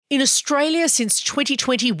In Australia since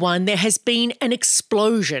 2021, there has been an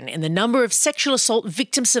explosion in the number of sexual assault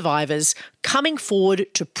victim survivors coming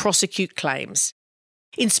forward to prosecute claims.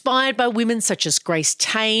 Inspired by women such as Grace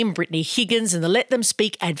Tame, Brittany Higgins and the Let Them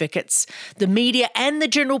Speak advocates, the media and the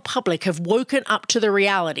general public have woken up to the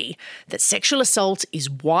reality that sexual assault is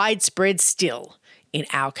widespread still in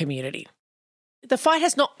our community. The fight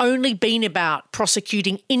has not only been about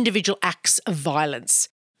prosecuting individual acts of violence,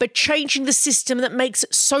 but changing the system that makes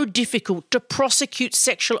it so difficult to prosecute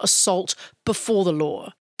sexual assault before the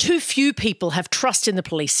law. Too few people have trust in the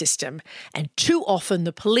police system, and too often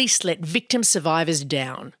the police let victim survivors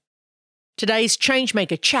down. Today's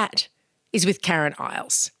ChangeMaker chat is with Karen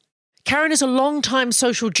Iles. Karen is a long-time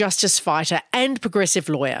social justice fighter and progressive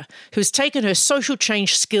lawyer who has taken her social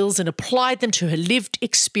change skills and applied them to her lived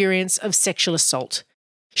experience of sexual assault.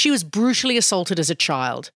 She was brutally assaulted as a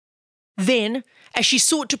child. Then, as she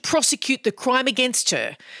sought to prosecute the crime against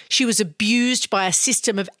her, she was abused by a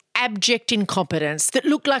system of abject incompetence that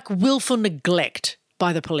looked like willful neglect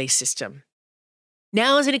by the police system.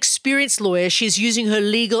 Now, as an experienced lawyer, she is using her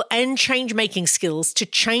legal and change-making skills to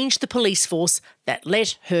change the police force that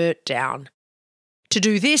let her down. To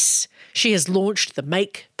do this, she has launched the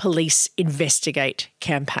Make Police Investigate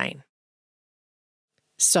campaign.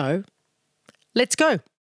 So, let's go.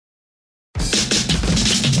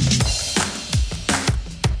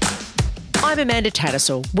 I'm Amanda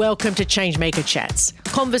Tattersall. Welcome to ChangeMaker Chats,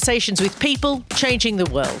 conversations with people changing the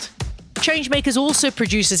world. ChangeMakers also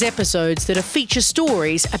produces episodes that are feature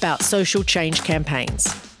stories about social change campaigns.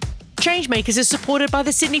 ChangeMakers is supported by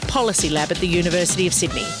the Sydney Policy Lab at the University of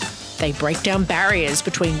Sydney. They break down barriers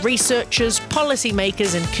between researchers,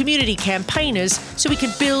 policymakers and community campaigners so we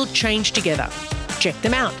can build change together. Check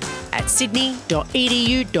them out at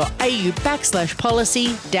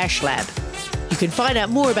sydney.edu.au/policy-lab. You can find out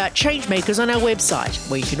more about ChangeMakers on our website,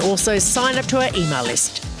 where you can also sign up to our email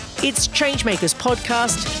list. It's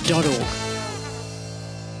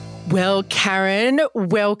changemakerspodcast.org. Well, Karen,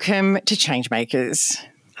 welcome to ChangeMakers.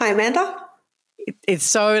 Hi, Amanda. It's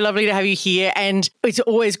so lovely to have you here, and it's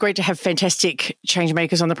always great to have fantastic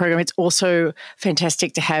changemakers on the program. It's also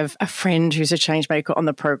fantastic to have a friend who's a changemaker on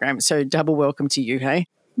the program, so double welcome to you, hey?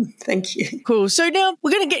 Thank you. Cool. So now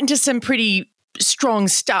we're going to get into some pretty strong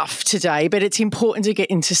stuff today, but it's important to get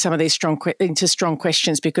into some of these strong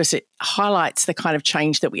questions because it highlights the kind of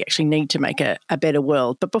change that we actually need to make a better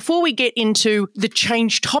world. But before we get into the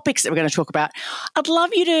change topics that we're going to talk about, I'd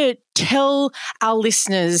love you to tell our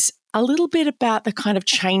listeners a little bit about the kind of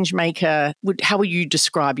change maker. How would you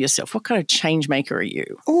describe yourself? What kind of change maker are you?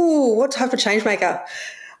 Oh, what type of change maker?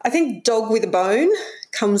 I think dog with a bone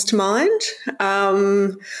comes to mind.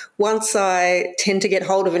 Once I tend to get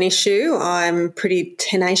hold of an issue, I'm pretty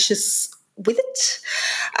tenacious with it.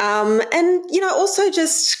 Also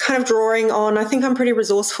just kind of drawing on, I think I'm pretty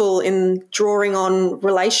resourceful in drawing on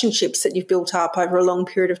relationships that you've built up over a long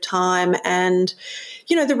period of time and,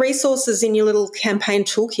 the resources in your little campaign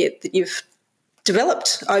toolkit that you've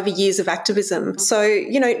developed over years of activism. So,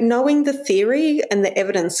 knowing the theory and the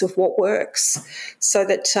evidence of what works so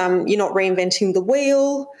that you're not reinventing the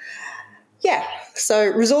wheel. Yeah, so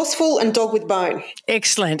resourceful and dog with bone.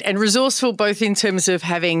 Excellent. And resourceful both in terms of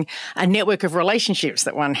having a network of relationships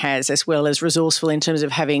that one has, as well as resourceful in terms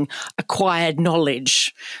of having acquired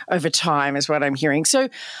knowledge over time is what I'm hearing. So,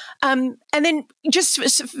 and then just, for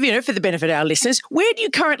the benefit of our listeners, where do you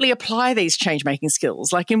currently apply these change-making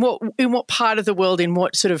skills? Like in what part of the world, in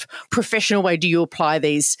what sort of professional way do you apply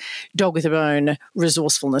these dog with a bone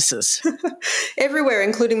resourcefulnesses? Everywhere,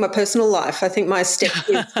 including my personal life. I think my step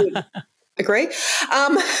is good. Agree. I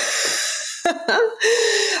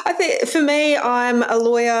think for me, I'm a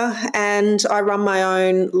lawyer and I run my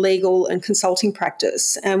own legal and consulting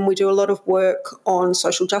practice, and we do a lot of work on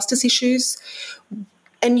social justice issues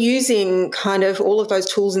and using kind of all of those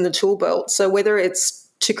tools in the tool belt. So whether it's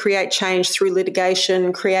to create change through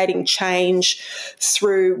litigation, creating change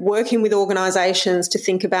through working with organisations to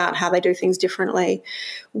think about how they do things differently,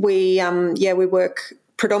 we work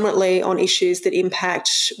predominantly on issues that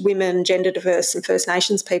impact women, gender diverse and First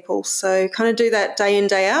Nations people. So kind of do that day in,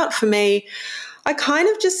 day out. For me, I kind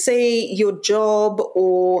of just see your job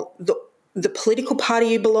or the political party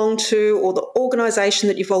you belong to or the organisation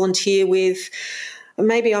that you volunteer with.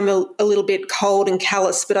 Maybe I'm a little bit cold and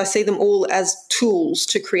callous, but I see them all as tools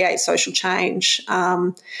to create social change.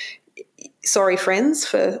 Sorry, friends,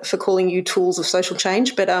 for calling you tools of social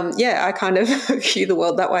change, but I kind of view the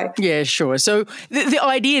world that way. Yeah, sure. So the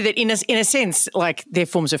idea that in a sense, like they're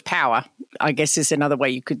forms of power, I guess is another way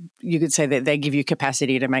you could say that they give you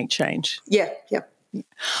capacity to make change. Yeah.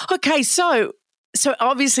 Okay, so So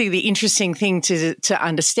obviously the interesting thing to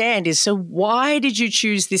understand is, so why did you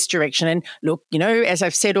choose this direction? And look, as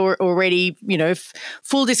I've said already,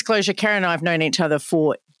 full disclosure, Karen and I have known each other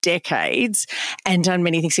for decades and done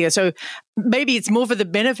many things together. So maybe it's more for the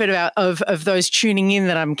benefit of those tuning in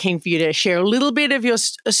that I'm keen for you to share a little bit of your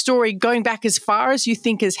story going back as far as you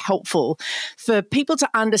think is helpful for people to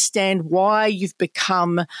understand why you've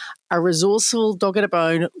become a resourceful,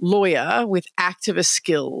 dog-at-a-bone lawyer with activist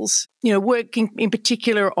skills, working in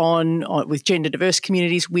particular on with gender diverse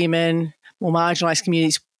communities, women, more marginalised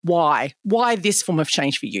communities. Why? Why this form of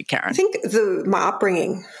change for you, Karen? I think my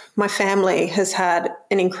upbringing, my family has had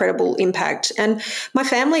an incredible impact. And my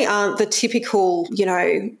family aren't the typical,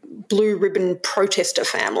 blue ribbon protester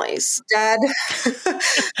families.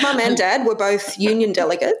 Mum and dad were both union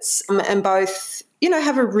delegates and both,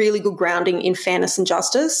 have a really good grounding in fairness and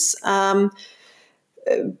justice. But,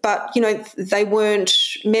 they weren't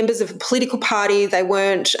members of a political party. They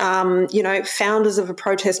weren't, founders of a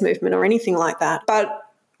protest movement or anything like that. But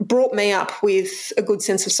brought me up with a good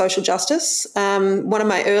sense of social justice. One of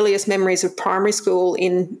my earliest memories of primary school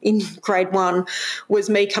in grade 1 was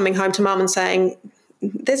me coming home to mum and saying,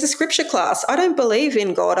 there's a scripture class. I don't believe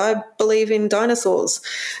in God. I believe in dinosaurs.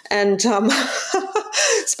 And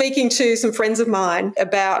speaking to some friends of mine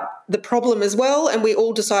about the problem as well, and we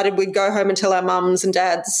all decided we'd go home and tell our mums and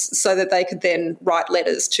dads so that they could then write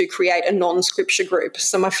letters to create a non-scripture group.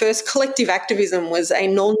 So my first collective activism was a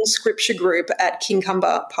non-scripture group at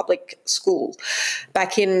Kincumber Public School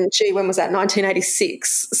back in, when was that,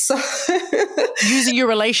 1986. So using your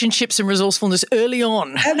relationships and resourcefulness early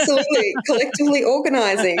on. Absolutely. Collectively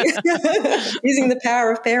organising, using the power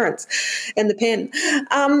of parents and the pen.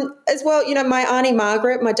 As well, my auntie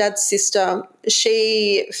Margaret, my dad's sister,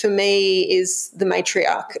 she, for me, is the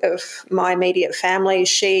matriarch of my immediate family.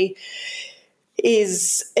 She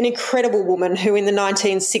is an incredible woman who in the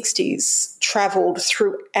 1960s travelled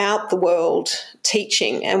throughout the world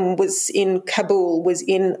teaching and was in Kabul, was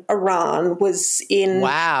in Iran, was in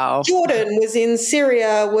Jordan, was in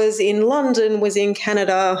Syria, was in London, was in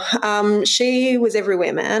Canada. She was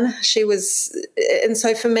everywhere, man. She was, and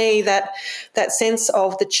so for me, that sense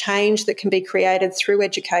of the change that can be created through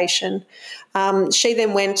education. She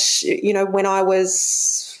then went, when I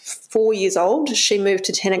was 4 years old, she moved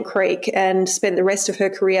to Tennant Creek and spent the rest of her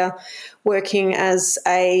career working as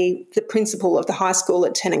the principal of the high school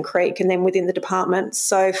at Tennant Creek and then within the department.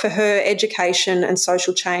 So for her, education and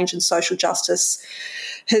social change and social justice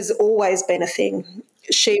has always been a thing.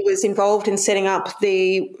 She was involved in setting up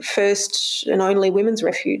the first and only women's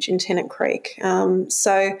refuge in Tennant Creek.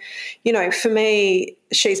 So, for me,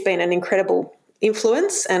 she's been an incredible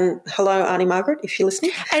influence. And hello, Auntie Margaret, if you're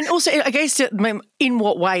listening. And also, I guess, in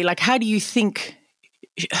what way? Like, how do you think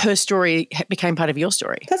her story became part of your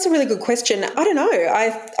story? That's a really good question. I don't know.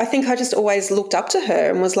 I think I just always looked up to her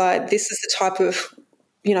and was like, this is the type of,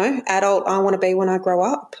 adult I want to be when I grow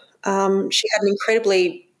up. She had an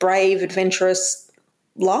incredibly brave, adventurous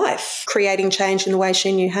life, creating change in the way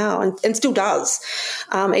she knew how and still does,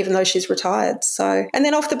 even though she's retired. So, and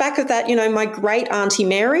then off the back of that, my great auntie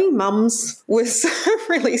Mary, mum's, was a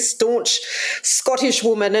really staunch Scottish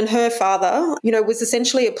woman, and her father, was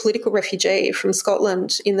essentially a political refugee from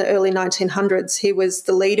Scotland in the early 1900s. He was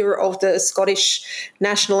the leader of the Scottish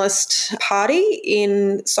Nationalist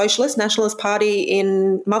Party Socialist Nationalist Party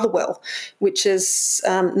in Motherwell, which is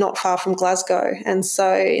not far from Glasgow. And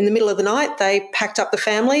so in the middle of the night, they packed up the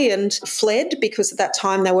family and fled because at that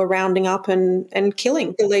time they were rounding up and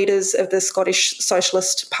killing the leaders of the Scottish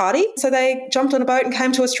Socialist Party. So they jumped on a boat and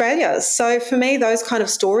came to Australia. So for me, those kind of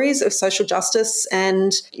stories of social justice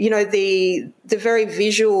and, the very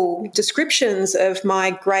visual descriptions of my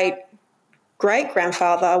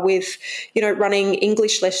great-grandfather with, running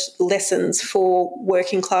English lessons for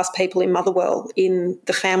working class people in Motherwell in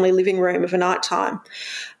the family living room of a night time.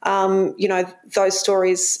 Those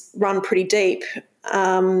stories run pretty deep.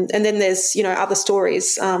 And then there's, other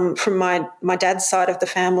stories from my dad's side of the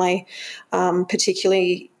family,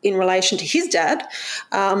 particularly in relation to his dad,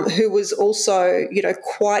 who was also,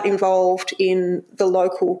 quite involved in the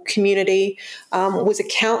local community, was a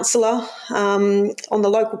councillor on the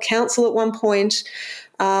local council at one point.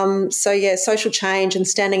 Social change and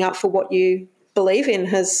standing up for what you believe in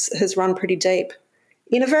has run pretty deep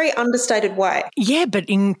in a very understated way. Yeah, but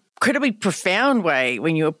incredibly profound way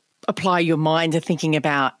when you apply your mind to thinking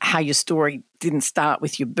about how your story didn't start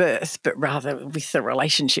with your birth, but rather with the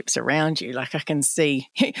relationships around you. Like I can see,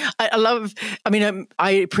 I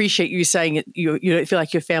appreciate you saying it, you don't feel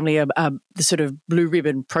like your family are the sort of blue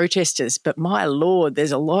ribbon protesters, but my Lord,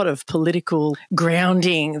 there's a lot of political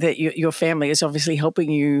grounding that your family is obviously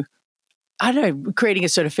helping you I don't know, creating a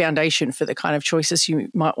sort of foundation for the kind of choices you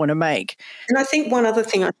might want to make. And I think one other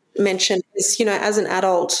thing I mentioned is, as an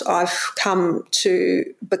adult, I've come to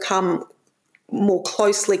become more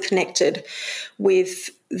closely connected with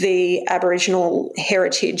the Aboriginal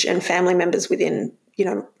heritage and family members within,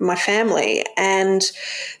 my family, and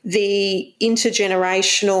the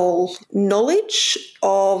intergenerational knowledge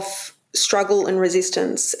of struggle and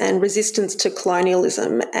resistance to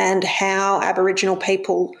colonialism, and how Aboriginal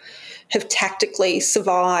people have tactically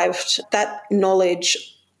survived. That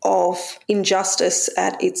knowledge of injustice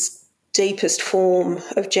at its deepest form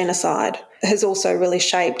of genocide has also really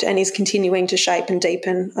shaped and is continuing to shape and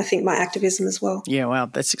deepen, I think, my activism as well. Yeah, wow,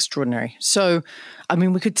 that's extraordinary. So, I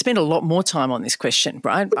mean, we could spend a lot more time on this question,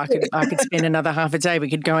 right? I could spend another half a day. We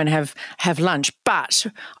could go and have lunch. But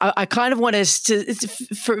I kind of want us to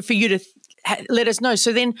for you to let us know.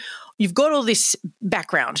 So then you've got all this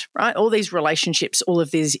background, right? All these relationships, all of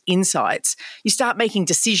these insights. You start making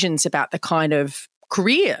decisions about the kind of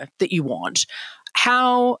career that you want.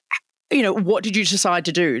 How, what did you decide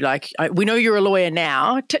to do? Like, we know you're a lawyer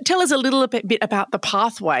now. Tell us a little bit about the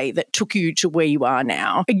pathway that took you to where you are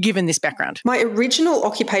now, given this background. My original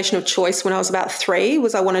occupation of choice when I was about 3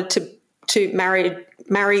 was I wanted to marry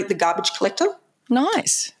the garbage collector.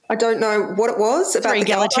 Nice. I don't know what it was about. Very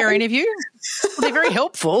egalitarian of you. Well, they're very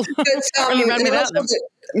helpful. Really run without them.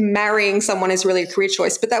 Marrying someone is really a career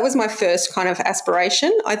choice, but that was my first kind of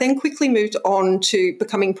aspiration. I then quickly moved on to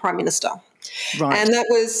becoming Prime Minister. Right. And that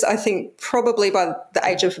was, I think, probably by the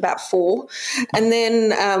age of about 4. And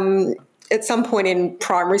then at some point in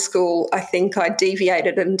primary school, I think I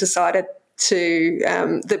deviated and decided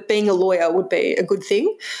that being a lawyer would be a good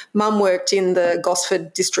thing. Mum worked in the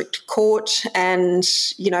Gosford District Court, and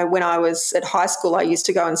when I was at high school, I used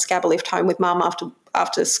to go and scab a lift home with Mum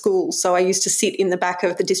after school. So I used to sit in the back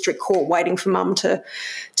of the district court waiting for Mum to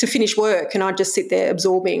finish work, and I'd just sit there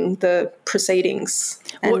absorbing the proceedings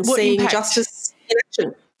and seeing impact? Justice in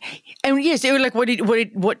action. And yes, they were like, how did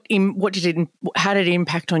it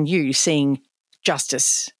impact on you seeing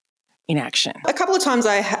justice in action? A couple of times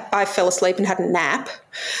I fell asleep and had a nap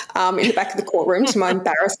in the back of the courtroom to my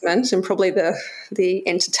embarrassment and probably the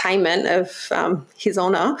entertainment of His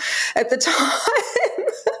Honour at the time.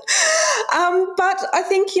 But I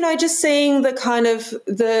think, just seeing the kind of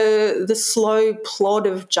the slow plod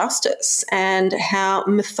of justice and how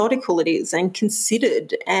methodical it is and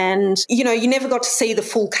considered, and, you never got to see the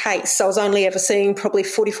full case. So I was only ever seeing probably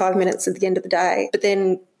 45 minutes at the end of the day. But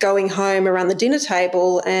then going home around the dinner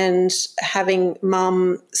table and having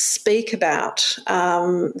Mum speak about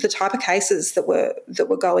the type of cases that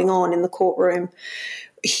were going on in the courtroom,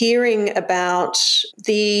 hearing about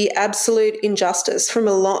the absolute injustice from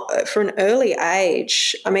an early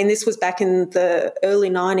age. I mean, this was back in the early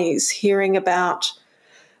 90s, hearing about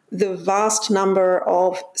the vast number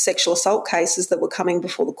of sexual assault cases that were coming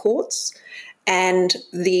before the courts and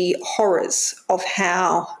the horrors of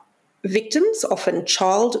how victims, often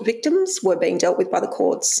child victims, were being dealt with by the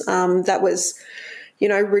courts. That was,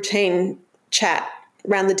 routine chat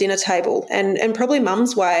around the dinner table, and probably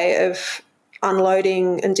Mum's way of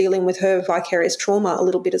unloading and dealing with her vicarious trauma a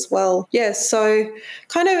little bit as well. Yeah, so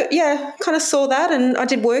kind of saw that, and I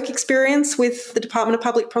did work experience with the Department of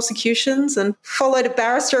Public Prosecutions and followed a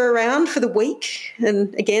barrister around for the week,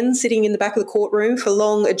 and again sitting in the back of the courtroom for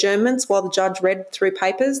long adjournments while the judge read through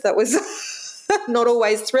papers. That was not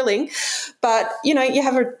always thrilling, but you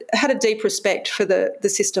had a deep respect for the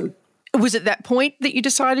system. Was it that point that you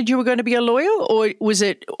decided you were going to be a lawyer, or was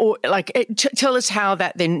it, tell us how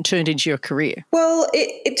that then turned into your career? Well,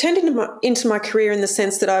 it turned into my career in the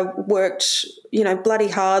sense that I worked, bloody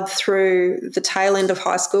hard through the tail end of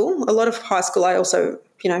high school. A lot of high school I also,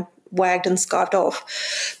 wagged and skived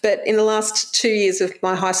off. But in the last 2 years of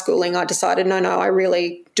my high schooling, I decided, no, I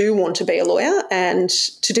really do want to be a lawyer. And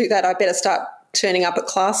to do that, I better start turning up at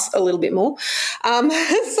class a little bit more.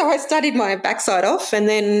 So I studied my backside off and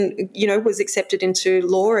then, was accepted into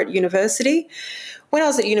law at university. When I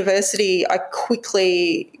was at university, I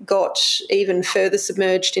quickly got even further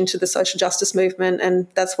submerged into the social justice movement, and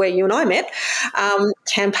that's where you and I met,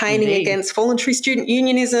 campaigning Indeed. against voluntary student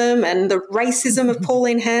unionism and the racism of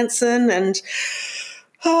Pauline Hanson and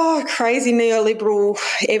crazy neoliberal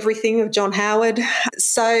everything of John Howard.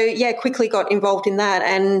 So, quickly got involved in that,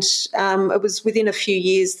 and it was within a few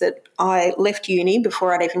years that I left uni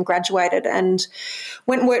before I'd even graduated and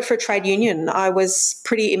went and worked for a trade union. I was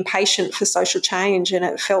pretty impatient for social change, and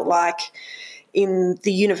it felt like in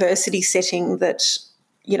the university setting that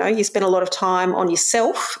you spend a lot of time on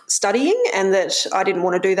yourself studying, and that I didn't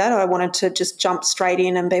want to do that. I wanted to just jump straight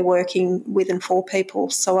in and be working with and for people.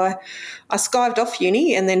 So I skived off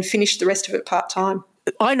uni and then finished the rest of it part-time.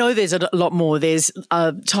 I know there's a lot more. There's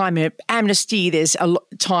time in amnesty, there's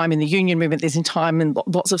time in the union movement, there's time in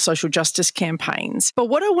lots of social justice campaigns. But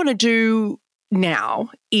what I want to do now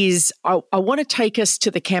is I want to take us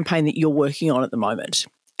to the campaign that you're working on at the moment.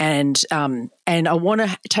 And I want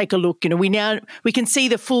to take a look. We can see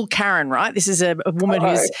the full Karen, right? This is a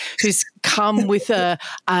woman who's come with a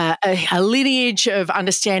lineage of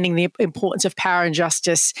understanding the importance of power and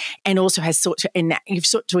justice, and also has sought to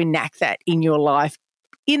enact that in your life,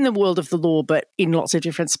 in the world of the law, but in lots of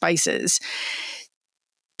different spaces.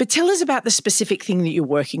 But tell us about the specific thing that you're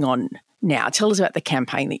working on now. Tell us about the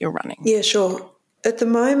campaign that you're running. Yeah, sure. At the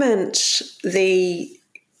moment, the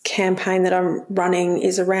campaign that I'm running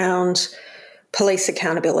is around police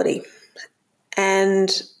accountability. And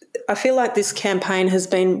I feel like this campaign has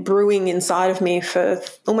been brewing inside of me for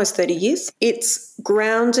almost 30 years. It's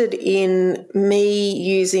grounded in me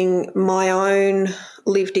using my own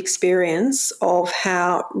lived experience of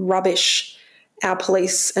how rubbish our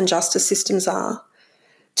police and justice systems are,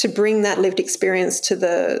 to bring that lived experience to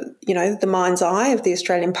the mind's eye of the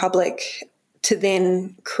Australian public, to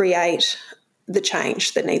then create the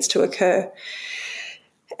change that needs to occur.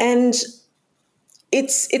 And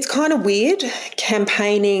it's kind of weird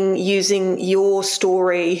campaigning using your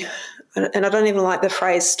story, and I don't even like the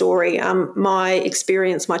phrase story, my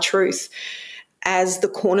experience, my truth, as the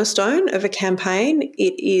cornerstone of a campaign.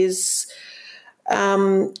 It is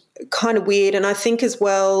kind of weird. And I think as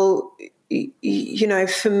well,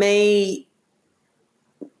 for me,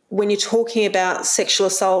 when you're talking about sexual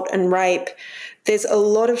assault and rape, there's a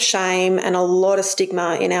lot of shame and a lot of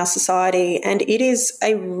stigma in our society, and it is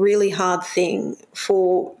a really hard thing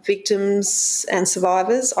for victims and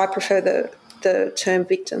survivors. I prefer the term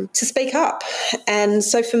victim, to speak up. And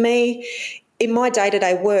so for me, in my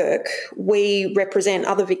day-to-day work, we represent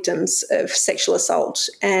other victims of sexual assault,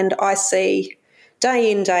 and I see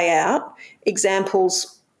day in, day out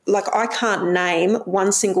examples. Like, I can't name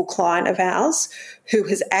one single client of ours who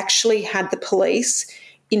has actually had the police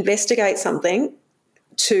investigate something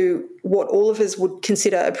to what all of us would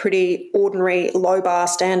consider a pretty ordinary low bar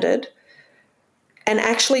standard, and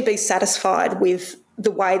actually be satisfied with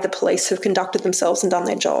the way the police have conducted themselves and done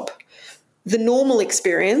their job. The normal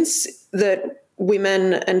experience that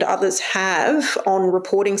women and others have on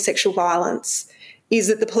reporting sexual violence is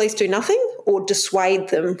that the police do nothing or dissuade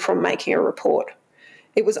them from making a report.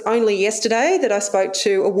 It was only yesterday that I spoke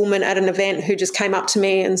to a woman at an event who just came up to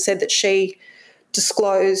me and said that she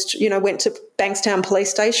disclosed, went to Bankstown Police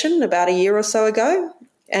Station about a year or so ago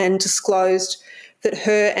and disclosed that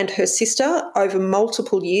her and her sister over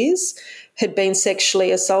multiple years had been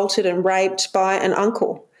sexually assaulted and raped by an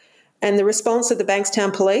uncle. And the response of the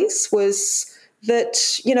Bankstown Police was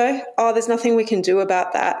that, there's nothing we can do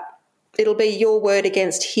about that. It'll be your word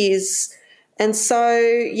against his. And so,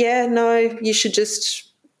 you should just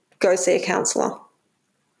go see a counsellor.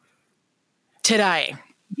 Today.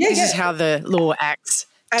 This is how the law acts.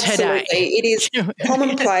 Absolutely. Today. It is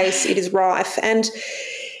commonplace. It is rife. And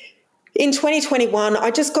in 2021,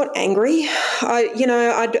 I just got angry.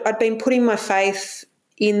 I'd been putting my faith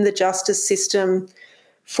in the justice system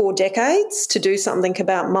for decades to do something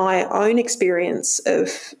about my own experience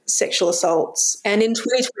of sexual assaults. And in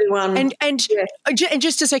 2021... And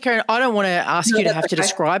just to say, Karen, I don't want to ask you to have to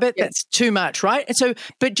describe it. Yeah. That's too much, right? And so,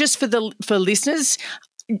 but just for listeners,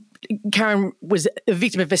 Karen was a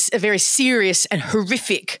victim of a very serious and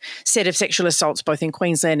horrific set of sexual assaults, both in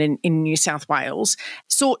Queensland and in New South Wales,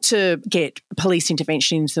 sought to get police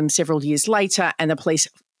intervention into them several years later, and the police,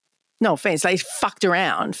 no offence, they fucked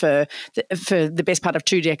around for the best part of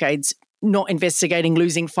 2 decades, not investigating,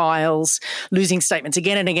 losing files, losing statements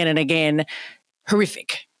again and again and again.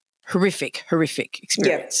 Horrific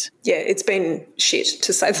experience. Yeah, it's been shit,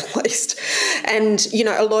 to say the least. And,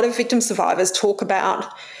 a lot of victim survivors talk about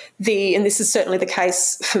and this is certainly the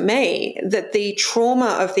case for me, that the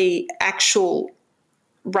trauma of the actual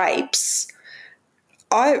rapes,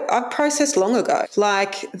 I've processed long ago.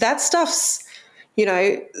 Like, that stuff's,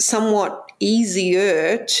 somewhat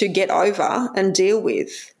easier to get over and deal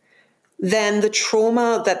with than the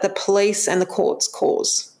trauma that the police and the courts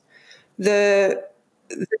cause. You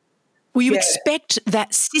expect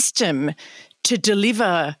that system to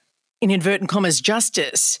deliver, in inverted commas,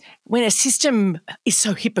 justice, when a system is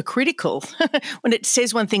so hypocritical. When it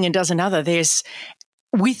says one thing and does another,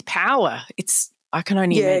 with power, I can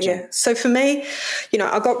only imagine. Yeah. So for me,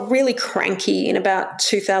 I got really cranky in about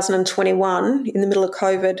 2021 in the middle of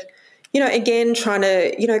COVID, again, trying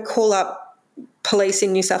to, call up police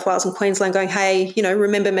in New South Wales and Queensland going, hey,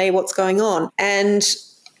 remember me, what's going on? And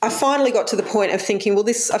I finally got to the point of thinking, well,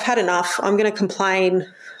 I've had enough. I'm going to complain.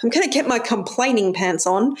 I'm going to get my complaining pants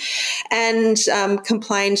on and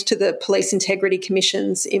complained to the police integrity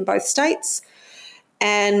commissions in both states,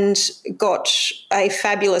 and got a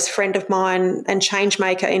fabulous friend of mine and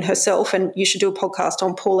ChangeMaker in herself, and you should do a podcast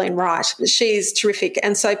on Pauline Wright. She's terrific.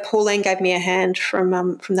 And so Pauline gave me a hand from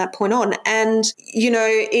that point on. And,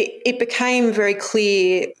 it became very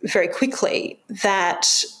clear very quickly that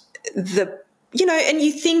and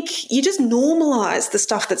you think you just normalise the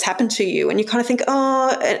stuff that's happened to you, and you kind of think,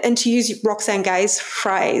 and to use Roxane Gay's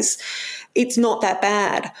phrase, it's not that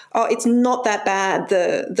bad. Oh, it's not that bad,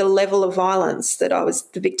 the level of violence that I was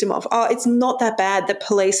the victim of. Oh, it's not that bad that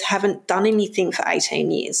police haven't done anything for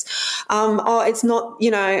 18 years. It's not,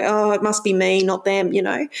 it must be me, not them,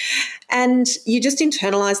 And you just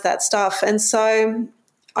internalise that stuff. And so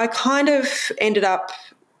I kind of ended up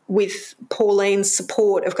with Pauline's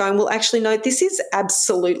support of going, well, actually, no, this is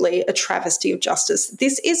absolutely a travesty of justice.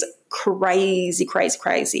 This is crazy, crazy,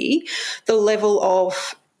 crazy. The level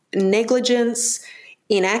of negligence,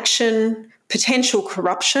 inaction, potential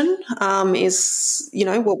corruption is,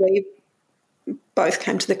 what we both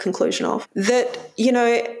came to the conclusion of. That,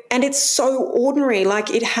 and it's so ordinary, like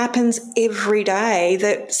it happens every day,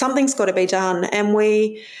 that something's got to be done. And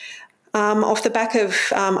we... off the back of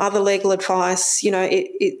other legal advice,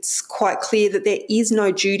 it's quite clear that there is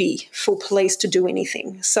no duty for police to do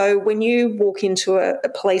anything. So when you walk into a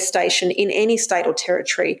police station in any state or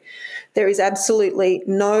territory, there is absolutely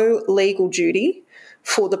no legal duty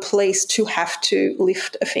for the police to have to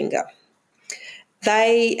lift a finger.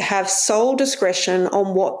 They have sole discretion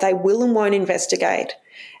on what they will and won't investigate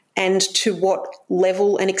and to what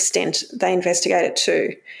level and extent they investigate it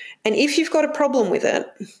to. And if you've got a problem with it,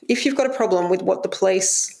 if you've got a problem with what the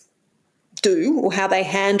police do or how they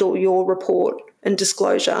handle your report and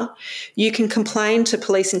disclosure, you can complain to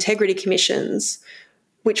police integrity commissions,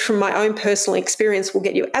 which from my own personal experience will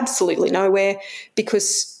get you absolutely nowhere,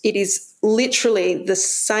 because it is literally the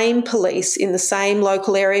same police in the same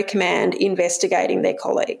local area command investigating their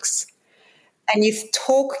colleagues. And you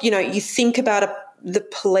think about the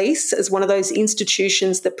police as one of those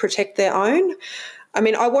institutions that protect their own. I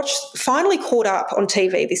mean, I finally caught up on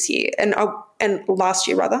TV this year and last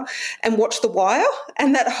year rather, and watched The Wire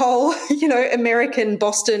and that whole, American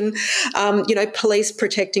Boston, police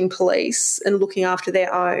protecting police and looking after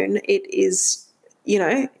their own. It is,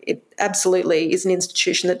 it absolutely is an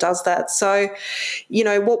institution that does that. So,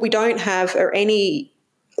 what we don't have are any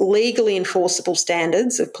legally enforceable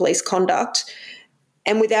standards of police conduct.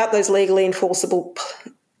 And without those legally enforceable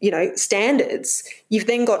standards, you've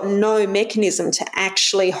then got no mechanism to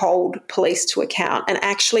actually hold police to account and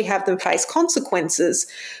actually have them face consequences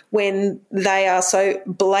when they are so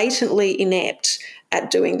blatantly inept at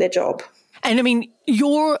doing their job. And I mean,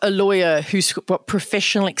 you're a lawyer who's got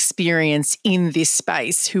professional experience in this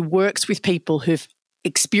space, who works with people who've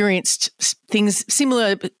experienced things,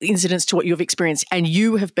 similar incidents to what you've experienced, and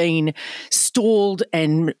you have been stalled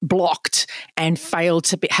and blocked and failed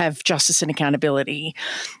to have justice and accountability.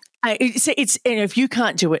 It's if you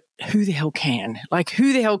can't do it, who the hell can? Like,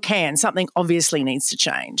 who the hell can? Something obviously needs to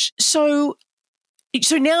change. So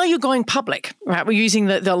now you're going public, right? We're using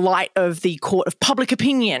the light of the court of public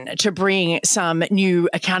opinion to bring some new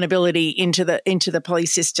accountability into the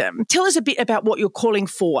police system. Tell us a bit about what you're calling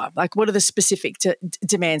for. Like, what are the specific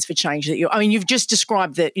demands for change that you've just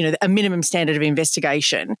described that, a minimum standard of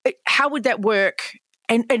investigation. How would that work?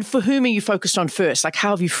 And for whom are you focused on first? Like,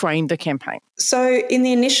 how have you framed the campaign? So in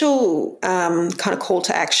the initial kind of call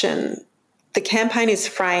to action, the campaign is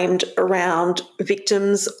framed around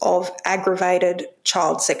victims of aggravated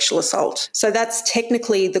child sexual assault. So that's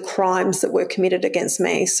technically the crimes that were committed against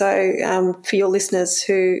me. So for your listeners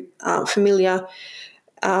who aren't familiar,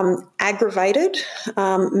 aggravated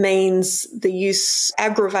means the use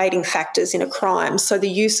aggravating factors in a crime. So the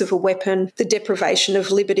use of a weapon, the deprivation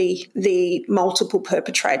of liberty, the multiple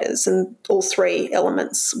perpetrators, and all three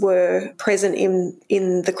elements were present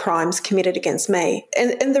in the crimes committed against me.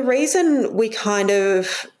 And the reason we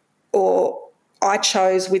I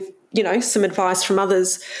chose, with some advice from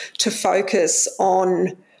others, to focus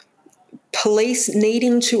on police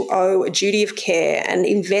needing to owe a duty of care and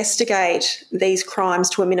investigate these crimes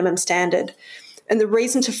to a minimum standard. And the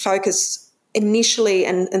reason to focus initially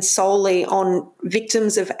and solely on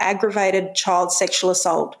victims of aggravated child sexual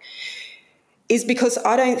assault is because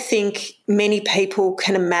I don't think many people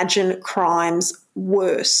can imagine crimes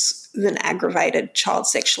worse than aggravated child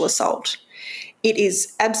sexual assault. It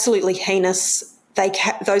is absolutely heinous.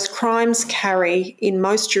 those crimes carry, in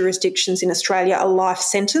most jurisdictions in Australia, a life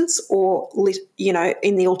sentence or,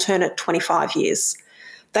 in the alternate 25 years.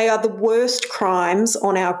 They are the worst crimes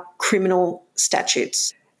on our criminal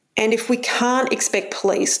statutes. And if we can't expect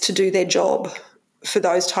police to do their job for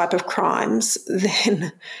those type of crimes,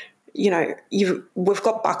 then, we've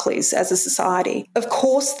got Buckleys as a society. Of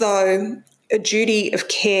course, though, a duty of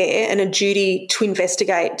care and a duty to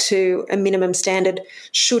investigate to a minimum standard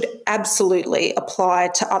should absolutely apply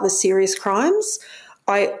to other serious crimes.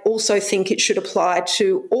 I also think it should apply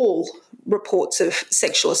to all reports of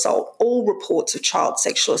sexual assault, all reports of child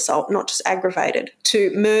sexual assault, not just aggravated,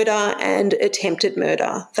 to murder and attempted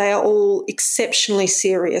murder. They are all exceptionally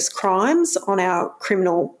serious crimes on our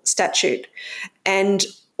criminal statute. And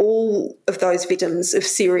all of those victims of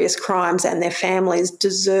serious crimes and their families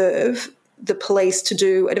deserve the police to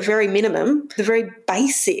do, at a very minimum, the very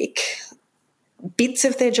basic bits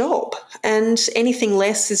of their job. And anything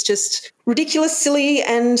less is just ridiculous, silly,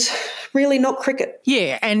 and really not cricket.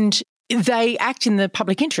 Yeah, and they act in the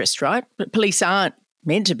public interest, right? But police aren't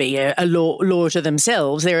meant to be a law to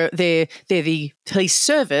themselves. They're the police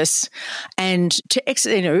service, and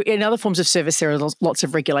in other forms of service there are lots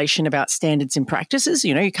of regulation about standards and practices.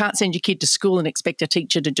 You can't send your kid to school and expect a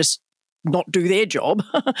teacher to just not do their job.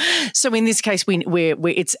 So in this case,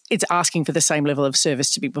 it's asking for the same level of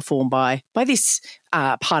service to be performed by this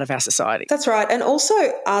part of our society. That's right, and also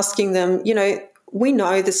asking them. We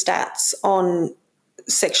know the stats on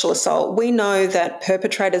sexual assault. We know that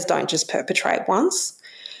perpetrators don't just perpetrate once.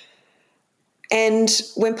 And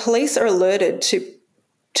when police are alerted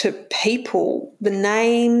to people, the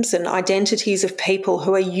names and identities of people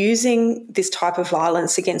who are using this type of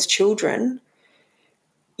violence against children,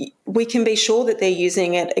 we can be sure that they're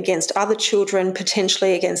using it against other children,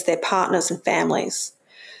 potentially against their partners and families.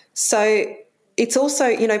 So it's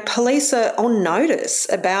also, police are on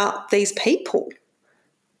notice about these people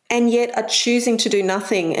and yet are choosing to do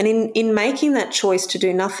nothing. And in making that choice to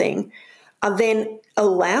do nothing, are then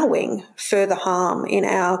allowing further harm in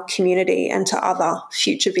our community and to other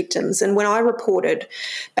future victims. And when I reported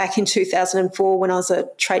back in 2004, when I was a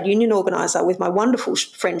trade union organiser with my wonderful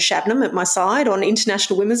friend Shabnam at my side on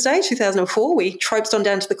International Women's Day 2004, we traipsed on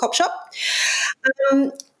down to the cop shop.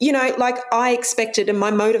 I expected, and my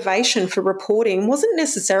motivation for reporting wasn't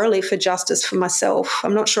necessarily for justice for myself.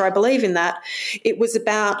 I'm not sure I believe in that. It was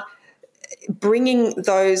about bringing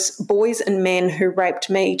those boys and men who raped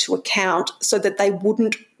me to account so that they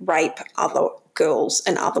wouldn't rape other girls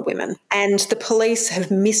and other women. And the police have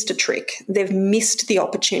missed a trick. They've missed the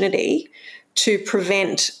opportunity to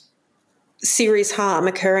prevent serious harm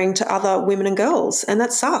occurring to other women and girls. And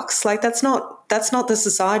that sucks. That's not the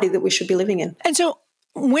society that we should be living in. And so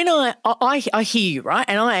when I hear you, right,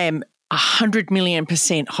 and I am 100 million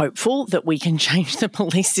 % hopeful that we can change the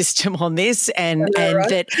police system on this, and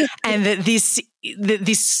that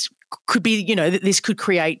this could be, that this could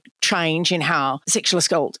create change in how sexual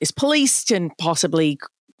assault is policed and possibly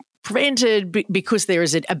prevented because there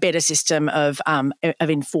is a better system of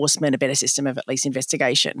enforcement, a better system of at least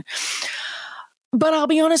investigation. But I'll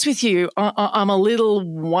be honest with you, I'm a little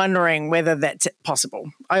wondering whether that's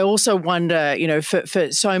possible. I also wonder,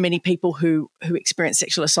 for so many people who experience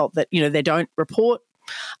sexual assault that, they don't report,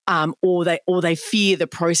 or they fear the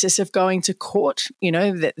process of going to court,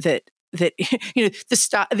 that the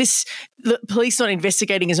police not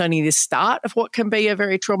investigating is only the start of what can be a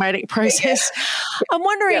very traumatic process. Yeah. I'm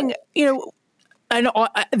wondering, and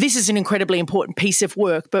this is an incredibly important piece of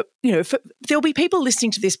work, but there'll be people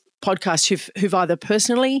listening to this podcast who've either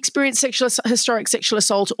personally experienced historic sexual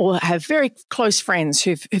assault or have very close friends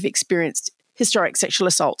who've experienced historic sexual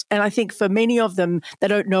assault. And I think for many of them, they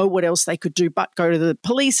don't know what else they could do but go to the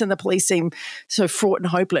police, and the police seem so fraught and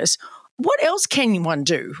hopeless. What else can one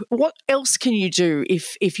do? What else can you do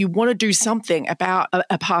if you want to do something about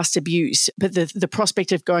a past abuse, but the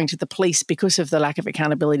prospect of going to the police because of the lack of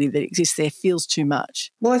accountability that exists there feels too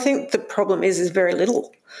much? Well, I think the problem is very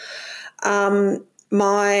little.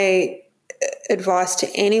 My advice to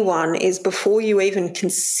anyone is, before you even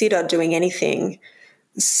consider doing anything,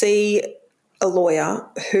 see a lawyer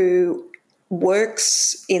who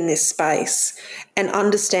works in this space and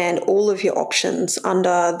understand all of your options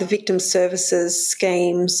under the victim services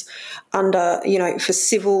schemes, under, for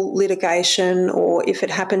civil litigation, or if it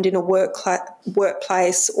happened in a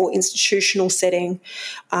workplace or institutional setting,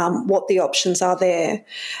 what the options are there.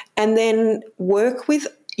 And then work with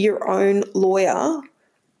your own lawyer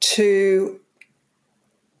to,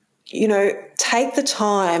 take the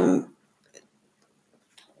time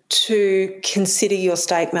to consider your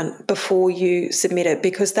statement before you submit it,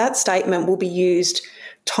 because that statement will be used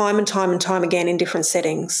time and time and time again in different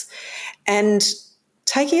settings. And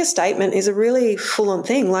taking a statement is a really full-on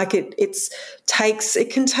thing. Like it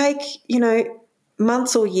can take,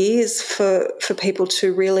 months or years for people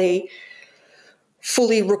to really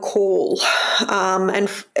fully recall, and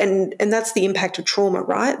that's the impact of trauma,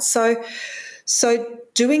 right? So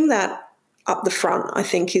doing that up the front, I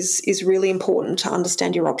think, is really important to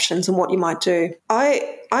understand your options and what you might do.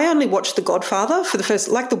 I only watched The Godfather for the first,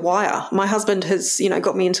 like The Wire. My husband has,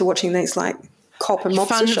 got me into watching these like cop and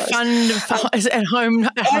mobster shows. Fun at home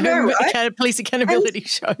right? Police accountability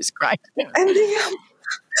shows. Great. And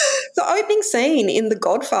the opening scene in The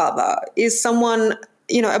Godfather is someone,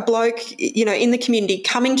 a bloke, in the community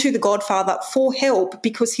coming to The Godfather for help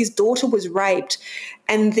because his daughter was raped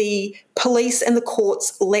and the police and the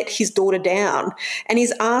courts let his daughter down. And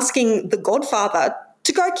he's asking The Godfather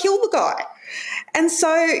to go kill the guy. And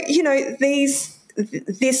so,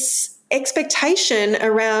 this expectation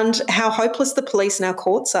around how hopeless the police and our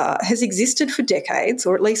courts are has existed for decades,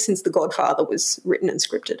 or at least since The Godfather was written and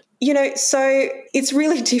scripted. So it's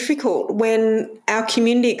really difficult when our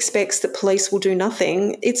community expects that police will do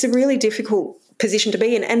nothing. It's a really difficult position to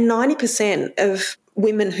be in. And 90% of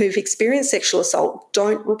women who've experienced sexual assault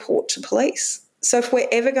don't report to police. So if we're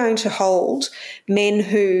ever going to hold men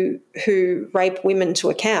who rape women to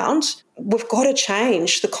account, we've got to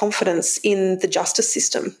change the confidence in the justice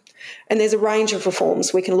system. And there's a range of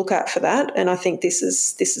reforms we can look at for that. And I think this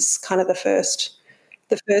is kind of the first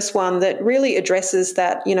one that really addresses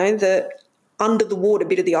that, the under the water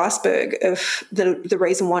bit of the iceberg of the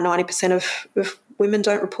reason why 90% of women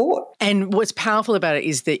don't report. And what's powerful about it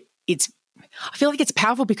is that I feel like it's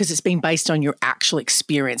powerful because it's been based on your actual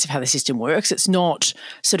experience of how the system works. It's not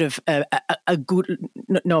sort of a good,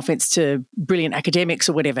 no offense to brilliant academics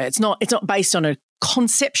or whatever. It's not based on a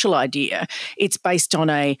conceptual idea. It's based on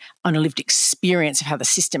a lived experience of how the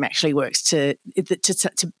system actually works to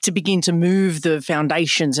begin to move the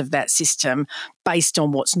foundations of that system based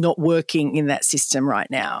on what's not working in that system right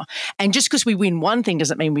now. And just because we win one thing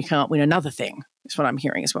doesn't mean we can't win another thing. That's what I'm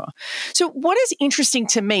hearing as well. So what is interesting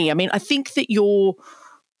to me, I think that your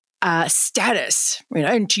status,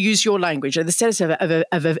 and to use your language, or the status of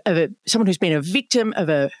someone who's been a victim of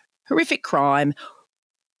a horrific crime,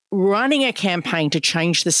 running a campaign to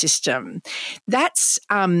change the system, that's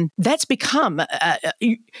become,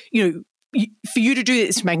 for you to do it,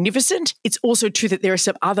 it's magnificent. It's also true that there are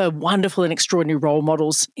some other wonderful and extraordinary role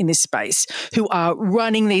models in this space who are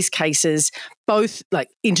running these cases, both like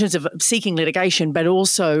in terms of seeking litigation, but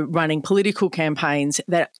also running political campaigns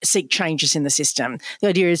that seek changes in the system. The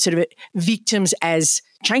idea is sort of victims as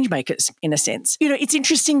changemakers, in a sense. It's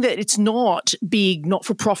interesting that it's not big,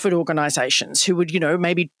 not-for-profit organisations who would,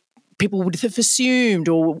 maybe people would have assumed,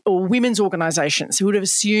 or women's organisations who would have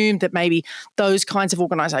assumed that maybe those kinds of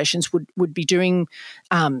organisations would be doing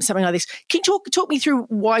something like this. Can you talk me through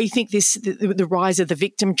why you think the rise of the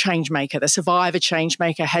victim changemaker, the survivor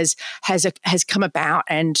changemaker has come about,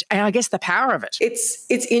 and I guess the power of it?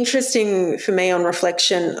 It's interesting for me on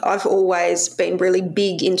reflection. I've always been really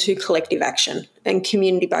big into collective action and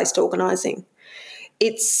community-based organising.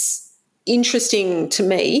 It's interesting to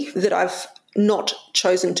me that I've not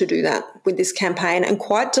chosen to do that with this campaign, and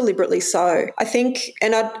quite deliberately so. I think,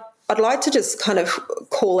 and I'd like to just kind of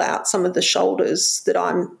call out some of the shoulders that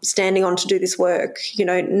I'm standing on to do this work.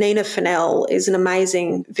 Nina Fennell is an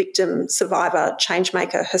amazing victim survivor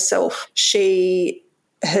changemaker herself. She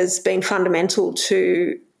has been fundamental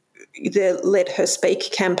to the Let Her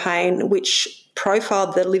Speak campaign, which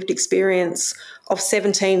profiled the lived experience of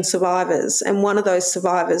 17 survivors, and one of those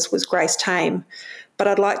survivors was Grace Tame. But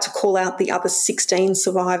I'd like to call out the other 16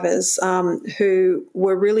 survivors who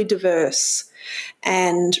were really diverse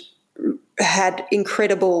and had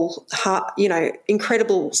incredible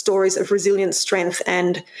stories of resilience, strength,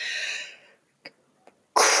 and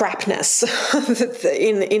crapness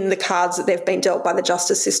in the cards that they've been dealt by the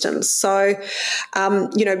justice system. So,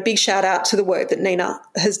 big shout out to the work that Nina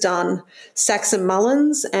has done, Saxon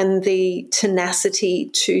Mullins, and the tenacity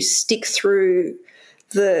to stick through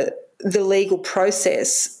the legal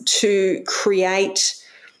process to create,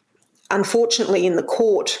 unfortunately in the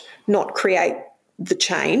court, not create the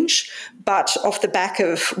change, but off the back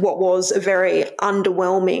of what was a very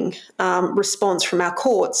underwhelming response from our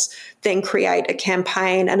courts, then create a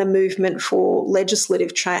campaign and a movement for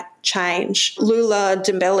legislative change. Lula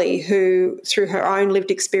Dembele, who through her own lived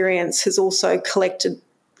experience has also collected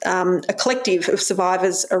a collective of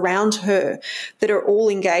survivors around her that are all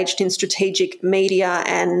engaged in strategic media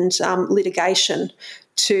and litigation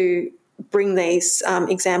to bring these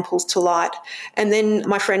examples to light. And then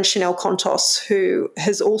my friend Chanel Contos, who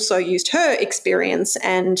has also used her experience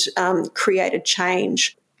and created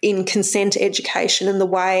change in consent education and the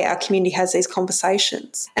way our community has these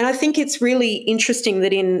conversations. And I think it's really interesting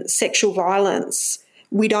that in sexual violence,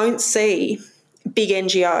 we don't see big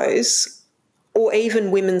NGOs or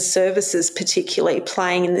even women's services particularly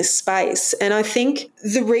playing in this space. And I think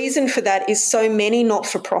the reason for that is so many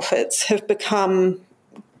not-for-profits have become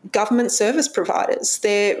government service providers.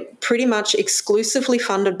 They're pretty much exclusively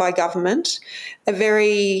funded by government, are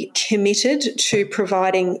very committed to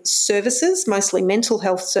providing services, mostly mental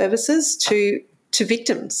health services, to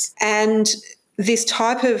victims. And this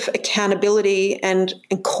type of accountability and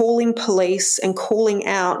calling police and calling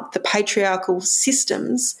out the patriarchal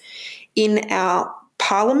systems in our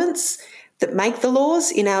parliaments that make the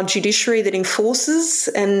laws, in our judiciary that enforces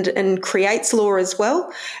and creates law as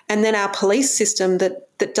well, and then our police system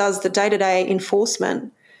that does the day-to-day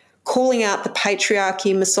enforcement, calling out the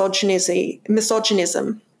patriarchy,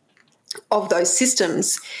 misogynism of those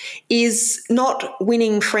systems is not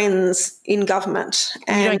winning friends in government.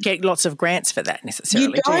 And you don't get lots of grants for that necessarily,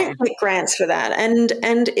 you don't get grants for that.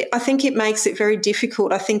 And I think it makes it very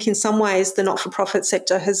difficult. I think in some ways the not-for-profit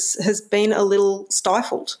sector has been a little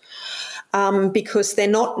stifled because they're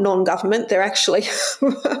not non-government. They're actually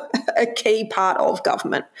a key part of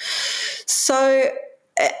government. So,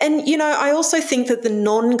 and, you know, I also think that the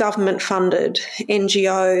non-government funded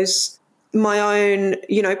NGOs, my own,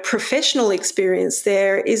 you know, professional experience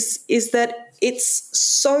there is that it's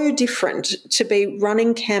so different to be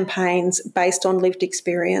running campaigns based on lived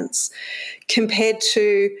experience compared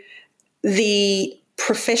to the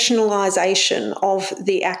professionalisation of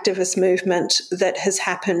the activist movement that has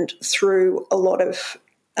happened through a lot of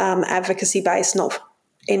advocacy-based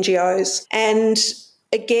NGOs. And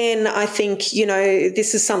again, I think, you know,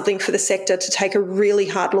 this is something for the sector to take a really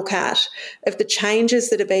hard look at, of the changes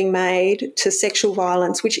that are being made to sexual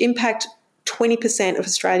violence, which impact 20% of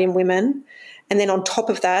Australian women, and then on top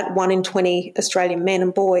of that, 1 in 20 Australian men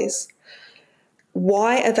and boys.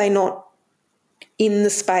 Why are they not in the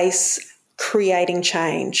space creating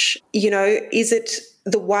change? You know, is it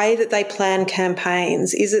the way that they plan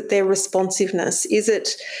campaigns? Is it their responsiveness? Is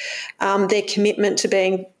it their commitment to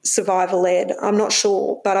being survivor-led? I'm not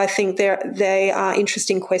sure, but I think they are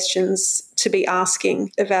interesting questions to be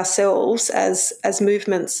asking of ourselves as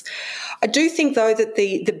movements. I do think, though, that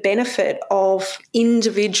the benefit of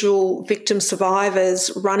individual victim survivors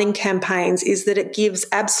running campaigns is that it gives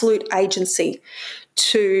absolute agency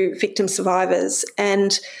to victim survivors.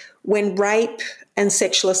 And when rape and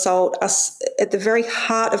sexual assault are at the very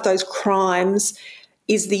heart of those crimes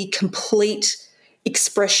is the complete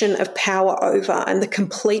expression of power over and the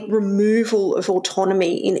complete removal of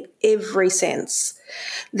autonomy in every sense,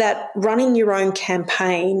 that running your own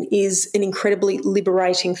campaign is an incredibly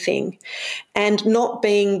liberating thing, and not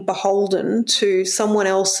being beholden to someone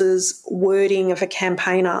else's wording of a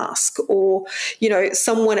campaign ask or, you know,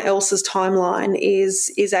 someone else's timeline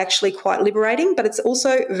is actually quite liberating, but it's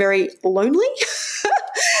also very lonely.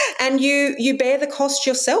 And you bear the cost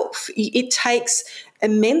yourself. It takes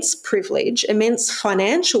immense privilege, immense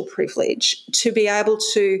financial privilege to be able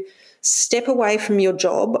to step away from your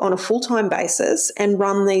job on a full-time basis and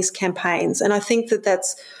run these campaigns. And I think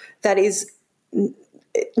that is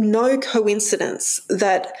no coincidence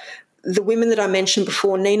that the women that I mentioned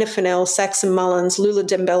before, Nina Fennell, Saxon Mullins, Lula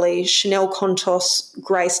Dembele, Chanel Contos,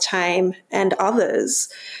 Grace Tame, and others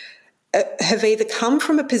have either come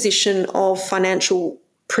from a position of financial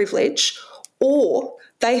privilege or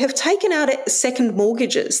they have taken out second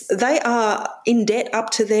mortgages. They are in debt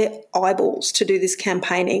up to their eyeballs to do this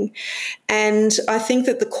campaigning. And I think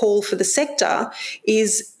that the call for the sector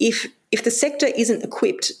is if the sector isn't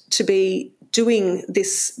equipped to be doing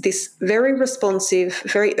this very responsive,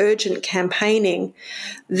 very urgent campaigning,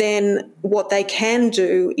 then what they can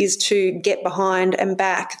do is to get behind and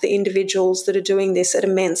back the individuals that are doing this at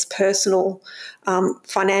immense personal,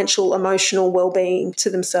 financial, emotional well-being to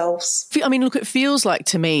themselves. I mean, look, it feels like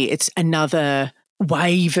to me it's another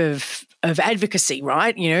wave of advocacy,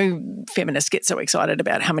 right? You know, feminists get so excited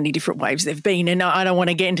about how many different waves there've been, and I don't want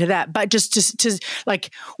to get into that, but just to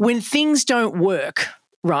like when things don't work,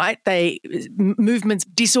 right? Movements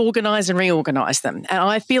disorganise and reorganise them. And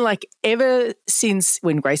I feel like ever since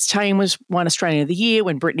when Grace Tame was one Australian of the Year,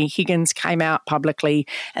 when Brittany Higgins came out publicly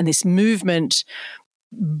and this movement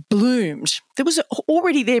bloomed, there was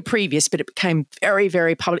already there previous, but it became very,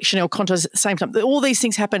 very public. Chanel Contos at the same time. All these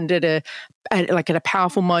things happened at a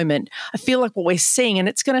powerful moment. I feel like what we're seeing, and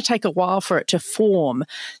it's going to take a while for it to form,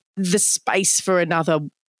 the space for another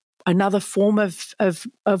another form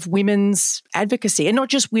of women's advocacy, and not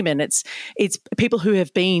just women. It's people who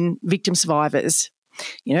have been victim survivors,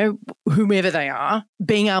 whomever they are,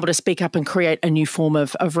 being able to speak up and create a new form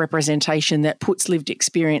of representation that puts lived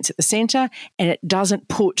experience at the centre, and it doesn't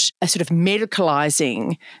put a sort of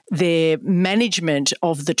medicalising their management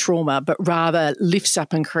of the trauma, but rather lifts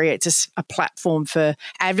up and creates a platform for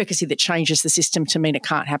advocacy that changes the system to mean it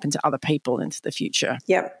can't happen to other people into the future.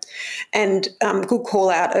 Yeah. And good call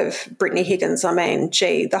out of Brittany Higgins. I mean,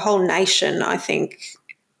 the whole nation, I think,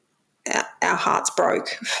 our hearts broke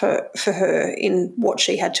for her in what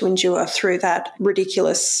she had to endure through that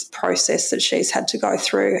ridiculous process that she's had to go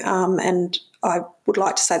through. And I would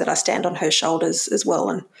like to say that I stand on her shoulders as well,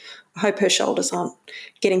 and I hope her shoulders aren't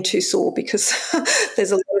getting too sore, because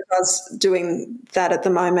there's a lot of us doing that at the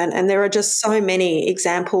moment, and there are just so many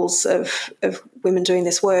examples of women doing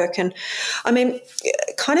this work. And I mean,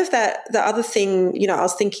 kind of the other thing, I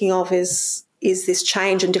was thinking of is this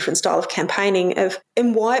change and different style of campaigning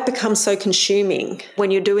and why it becomes so consuming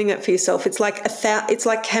when you're doing it for yourself. It's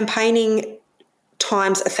like campaigning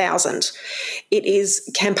times 1,000. It is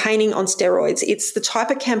campaigning on steroids. It's the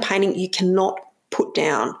type of campaigning you cannot put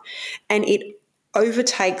down, and it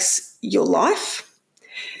overtakes your life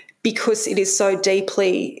because it is so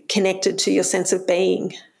deeply connected to your sense of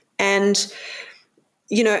being. And,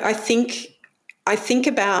 I think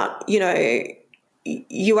about,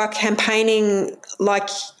 you are campaigning like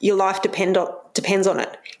your life depends on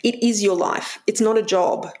it. It is your life. It's not a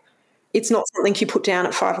job. It's not something you put down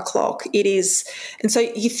at 5 o'clock. It is. And so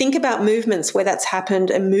you think about movements where that's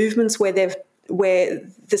happened, and movements where the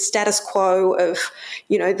status quo of,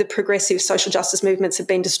 the progressive social justice movements have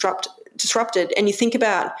been disrupted. And you think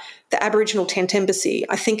about the Aboriginal Tent Embassy.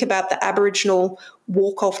 I think about the Aboriginal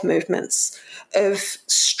walk-off movements of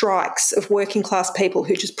strikes of working class people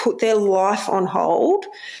who just put their life on hold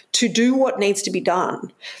to do what needs to be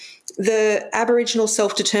done. The Aboriginal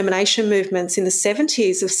self-determination movements in the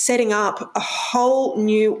 70s of setting up a whole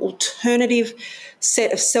new alternative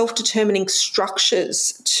set of self-determining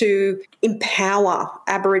structures to empower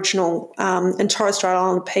Aboriginal and Torres Strait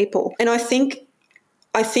Islander people. And I think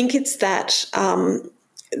it's that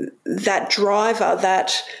that driver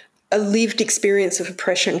that a lived experience of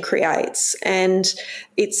oppression creates, and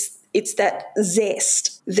it's that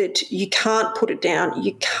zest that you can't put it down,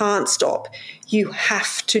 you can't stop, you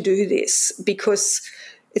have to do this, because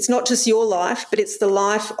it's not just your life, but it's the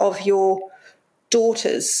life of your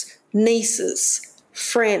daughters, nieces,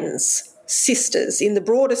 friends, sisters, in the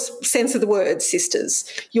broadest sense of the word, sisters,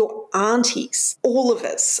 your aunties, all of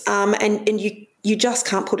us, and you just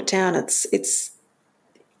can't put it down. It's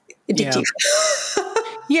addictive.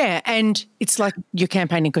 Yeah, and it's like you're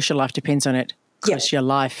campaigning because your life depends on it, because your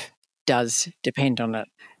life does depend on it.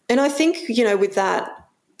 And I think, with that,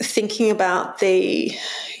 thinking about the,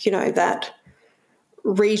 that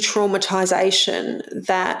re-traumatization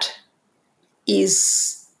that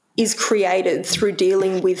is created through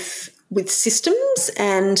dealing with systems,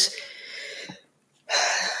 and,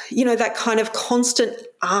 that kind of constant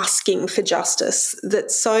asking for justice that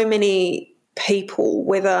so many people,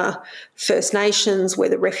 whether First Nations,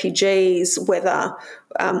 whether refugees, whether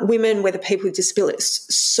women, whether people with disabilities,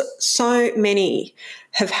 so many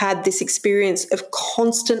have had this experience of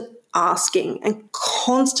constant asking and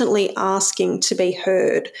constantly asking to be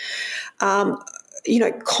heard,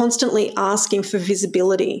 constantly asking for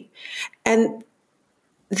visibility. And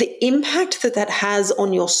the impact that has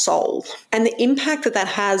on your soul, and the impact that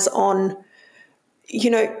has on,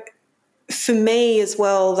 for me as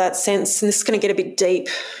well, that sense, and this is going to get a bit deep,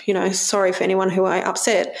 sorry for anyone who I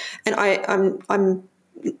upset, and I'm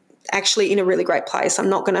actually in a really great place. I'm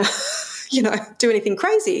not going to, do anything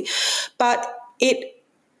crazy, but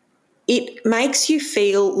it makes you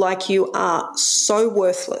feel like you are so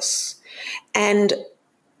worthless and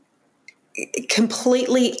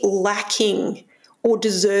completely lacking or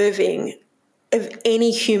deserving of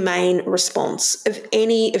any humane response, of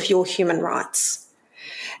any of your human rights.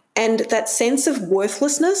 And that sense of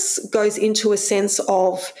worthlessness goes into a sense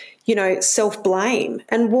of, self-blame.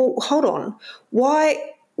 And, well, hold on, why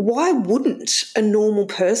wouldn't a normal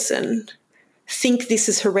person think this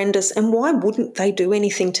is horrendous, and why wouldn't they do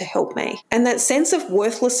anything to help me? And that sense of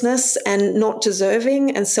worthlessness and not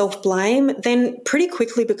deserving and self-blame then pretty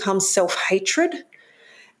quickly becomes self-hatred,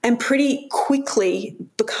 and pretty quickly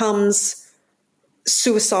becomes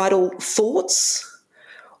suicidal thoughts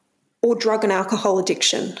or drug and alcohol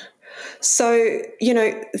addiction. So,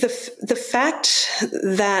 the fact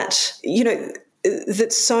that,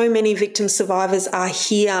 that so many victim survivors are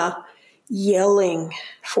here yelling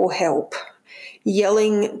for help,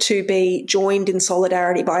 yelling to be joined in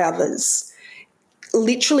solidarity by others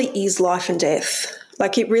literally is life and death.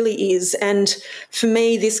 Like, it really is. And for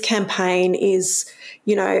me, this campaign is,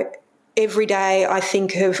 you know, every day I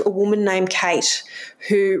think of a woman named Kate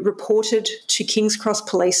who reported to King's Cross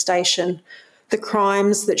Police Station the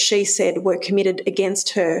crimes that she said were committed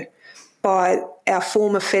against her by our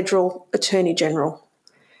former federal Attorney General.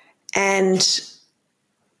 And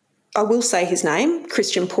I will say his name,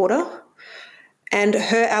 Christian Porter, and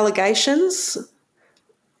her allegations,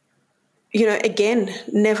 you know, again,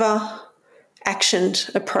 never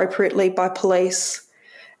actioned appropriately by police.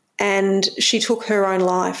 And she took her own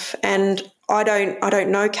life. And I don't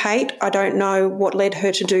know Kate. I don't know what led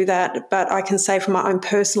her to do that, but I can say from my own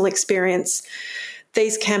personal experience,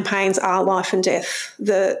 these campaigns are life and death.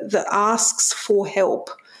 The asks for help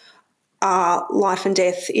are life and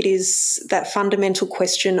death. It is that fundamental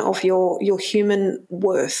question of your human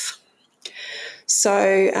worth.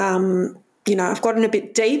 So, you know, I've gotten a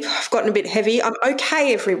bit deep, I've gotten a bit heavy. I'm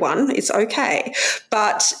okay, everyone. It's okay.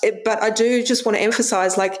 But I do just want to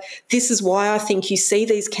emphasise, like, this is why I think you see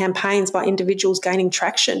these campaigns by individuals gaining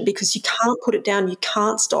traction, because you can't put it down, you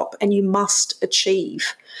can't stop, and you must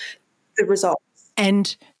achieve the results.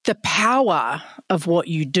 And the power of what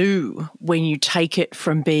you do when you take it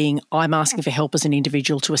from being, I'm asking for help as an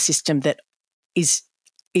individual, to a system that is,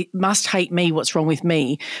 it must hate me, what's wrong with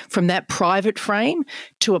me, from that private frame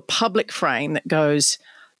to a public frame that goes,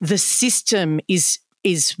 the system is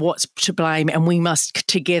what's to blame, and we must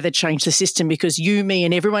together change the system because you, me,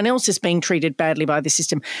 and everyone else is being treated badly by the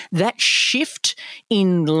system. That shift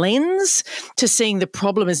in lens to seeing the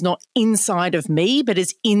problem is not inside of me, but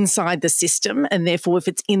is inside the system, and therefore if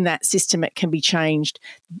it's in that system, it can be changed.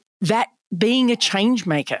 That being a change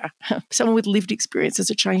maker, someone with lived experience as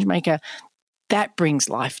a change maker, that brings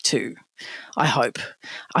life too. I hope.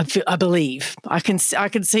 I believe. I can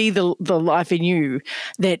see the life in you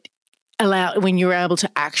that when you're able to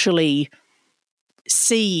actually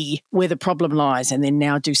see where the problem lies and then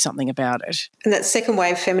now do something about it. And that second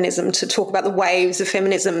wave feminism, to talk about the waves of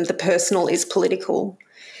feminism, the personal is political,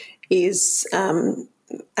 is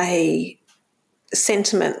a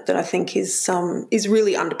sentiment that I think is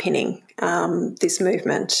really underpinning this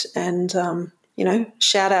movement. And you know,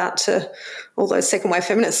 shout out to all those second wave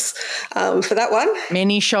feminists for that one.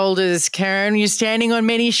 Many shoulders, Karen. You're standing on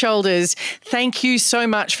many shoulders. Thank you so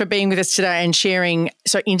much for being with us today and sharing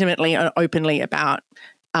so intimately and openly about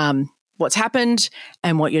what's happened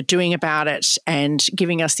and what you're doing about it, and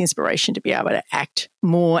giving us the inspiration to be able to act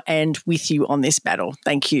more and with you on this battle.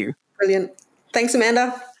 Thank you. Brilliant. Thanks,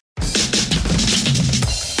 Amanda.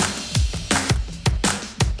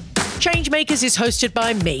 ChangeMakers is hosted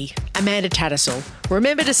by me, Amanda Tattersall.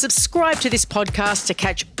 Remember to subscribe to this podcast to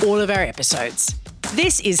catch all of our episodes.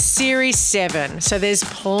 This is Series 7, so there's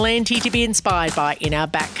plenty to be inspired by in our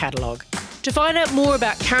back catalogue. To find out more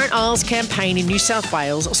about Karen Iles' campaign in New South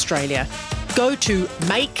Wales, Australia, go to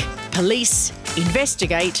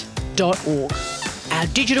makepoliceinvestigate.org. Our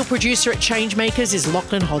digital producer at ChangeMakers is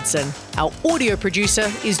Lachlan Hodson. Our audio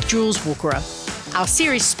producer is Jules Wookera. Our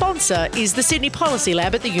series sponsor is the Sydney Policy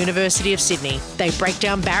Lab at the University of Sydney. They break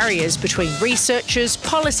down barriers between researchers,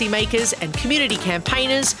 policymakers and community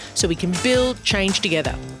campaigners so we can build change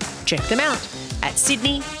together. Check them out at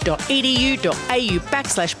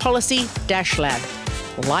sydney.edu.au/policy-lab.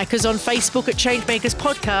 Like us on Facebook at ChangeMakers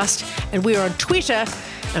Podcast, and we're on Twitter.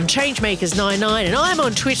 I'm ChangeMakers99 and I'm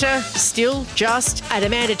on Twitter, still just at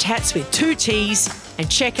Amanda Tats with 2 T's. And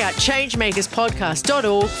check out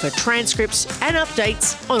changemakerspodcast.org for transcripts and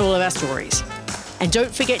updates on all of our stories. And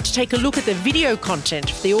don't forget to take a look at the video content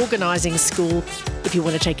for the organising school if you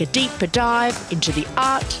want to take a deeper dive into the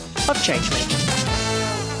art of changemaking.